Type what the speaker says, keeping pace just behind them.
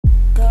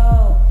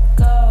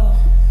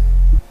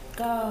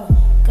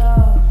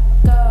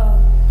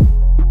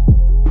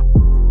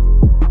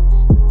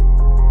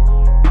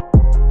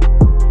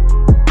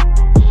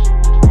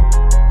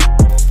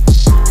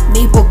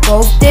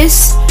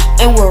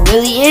and we're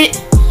really it.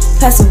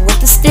 Press him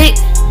with the stick,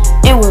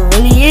 and we're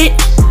really it.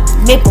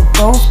 Maple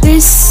Grove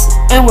this,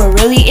 and we're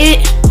really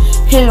it.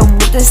 Hit him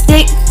with the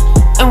stick,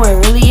 and we're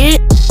really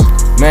it.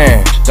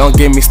 Man, don't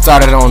get me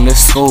started on this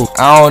school.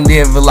 I don't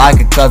even like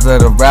it cause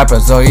of the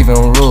rappers or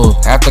even rules.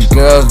 After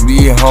girls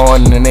be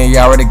horn and they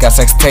already got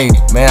sex tape.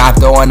 Man, I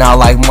throwing out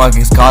like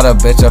monkeys, caught a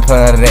bitch up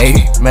under the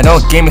 8. Man,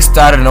 don't get me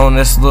started on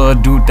this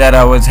little dude that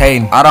I was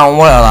hating. I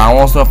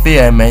want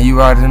Sophia, man,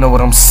 you already know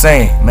what I'm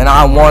saying. Man,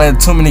 I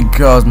wanted too many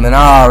girls, man,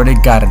 I already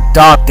got a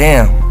dog.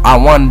 Damn, I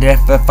wonder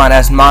if I find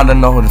that mom to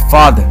know who the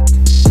father.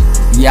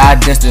 Yeah, I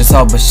dissed this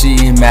hoe, but she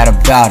ain't mad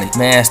about it.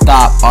 Man,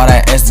 stop all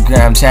that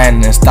Instagram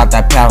chatting and stop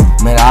that pouting.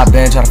 Man, I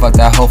been trying to fuck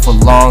that hoe for a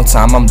long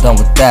time, I'm done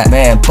with that.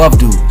 Man, buff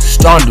dude,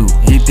 strong dude,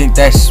 he think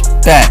that's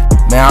fat.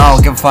 Man, I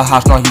don't give a fuck how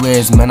strong you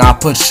is, man, I'll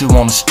put you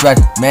on the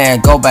stretcher. Man,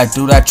 go back,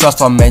 do that trust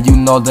fund, man, you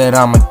know that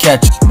I'ma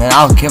catch you. Man,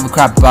 I don't give a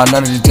crap about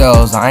none of these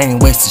girls, I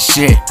ain't wasting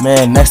shit.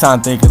 Man, next time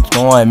I think it's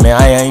going,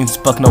 man, I ain't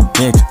fuck no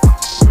bitch.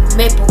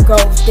 Maple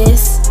Grove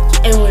this,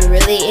 and we're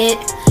really it.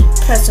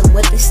 Press him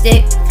with the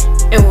stick,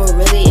 and we're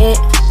really it.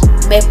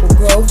 Maple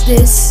Grove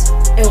this,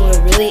 and we're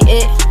really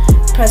it.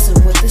 Press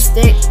him with the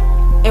stick,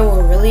 and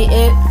we're really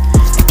it.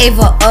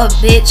 Ava up,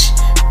 bitch,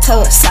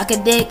 tell her suck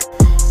a dick.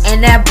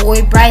 And that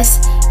boy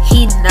Bryce,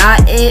 he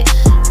not it.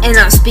 And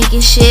I'm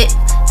speaking shit,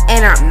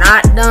 and I'm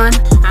not done.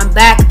 I'm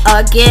back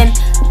again,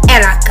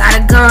 and I got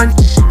a gun.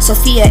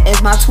 Sophia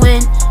is my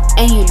twin,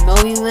 and you know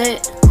we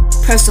lit.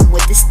 Press him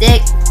with the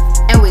stick,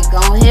 and we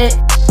gon' hit.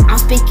 I'm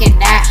speaking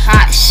that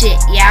hot shit,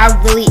 yeah,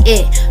 I really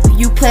it.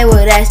 You play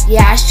with us,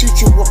 yeah, I shoot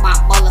you with my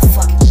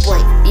motherfucking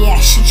blade. Yeah, I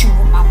shoot you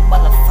with my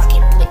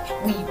motherfucking blade.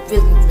 We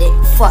really lit.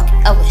 Fuck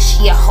Ella,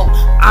 she a hoe.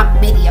 I'm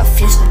Minnie, a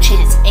physical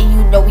chance, and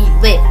you know we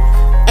lit.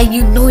 And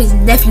you know his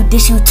nephew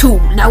diss you too.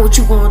 Now what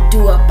you gonna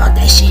do about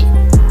that shit?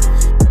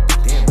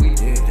 Damn, we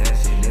did that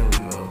shit, there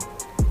we go.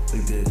 We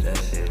did that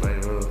shit, right,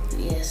 bro?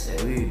 Yes,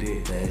 sir. We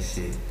did that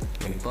shit.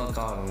 Man, fuck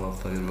all them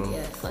motherfuckers, bro.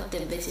 Yeah, fuck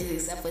them bitches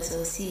except for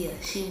Sophia.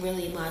 She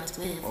really my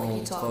twin. What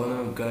you talking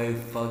about? Fuck them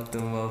guys, fuck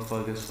them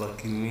motherfuckers,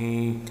 fucking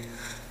me.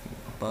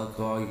 Fuck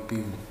all you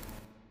people.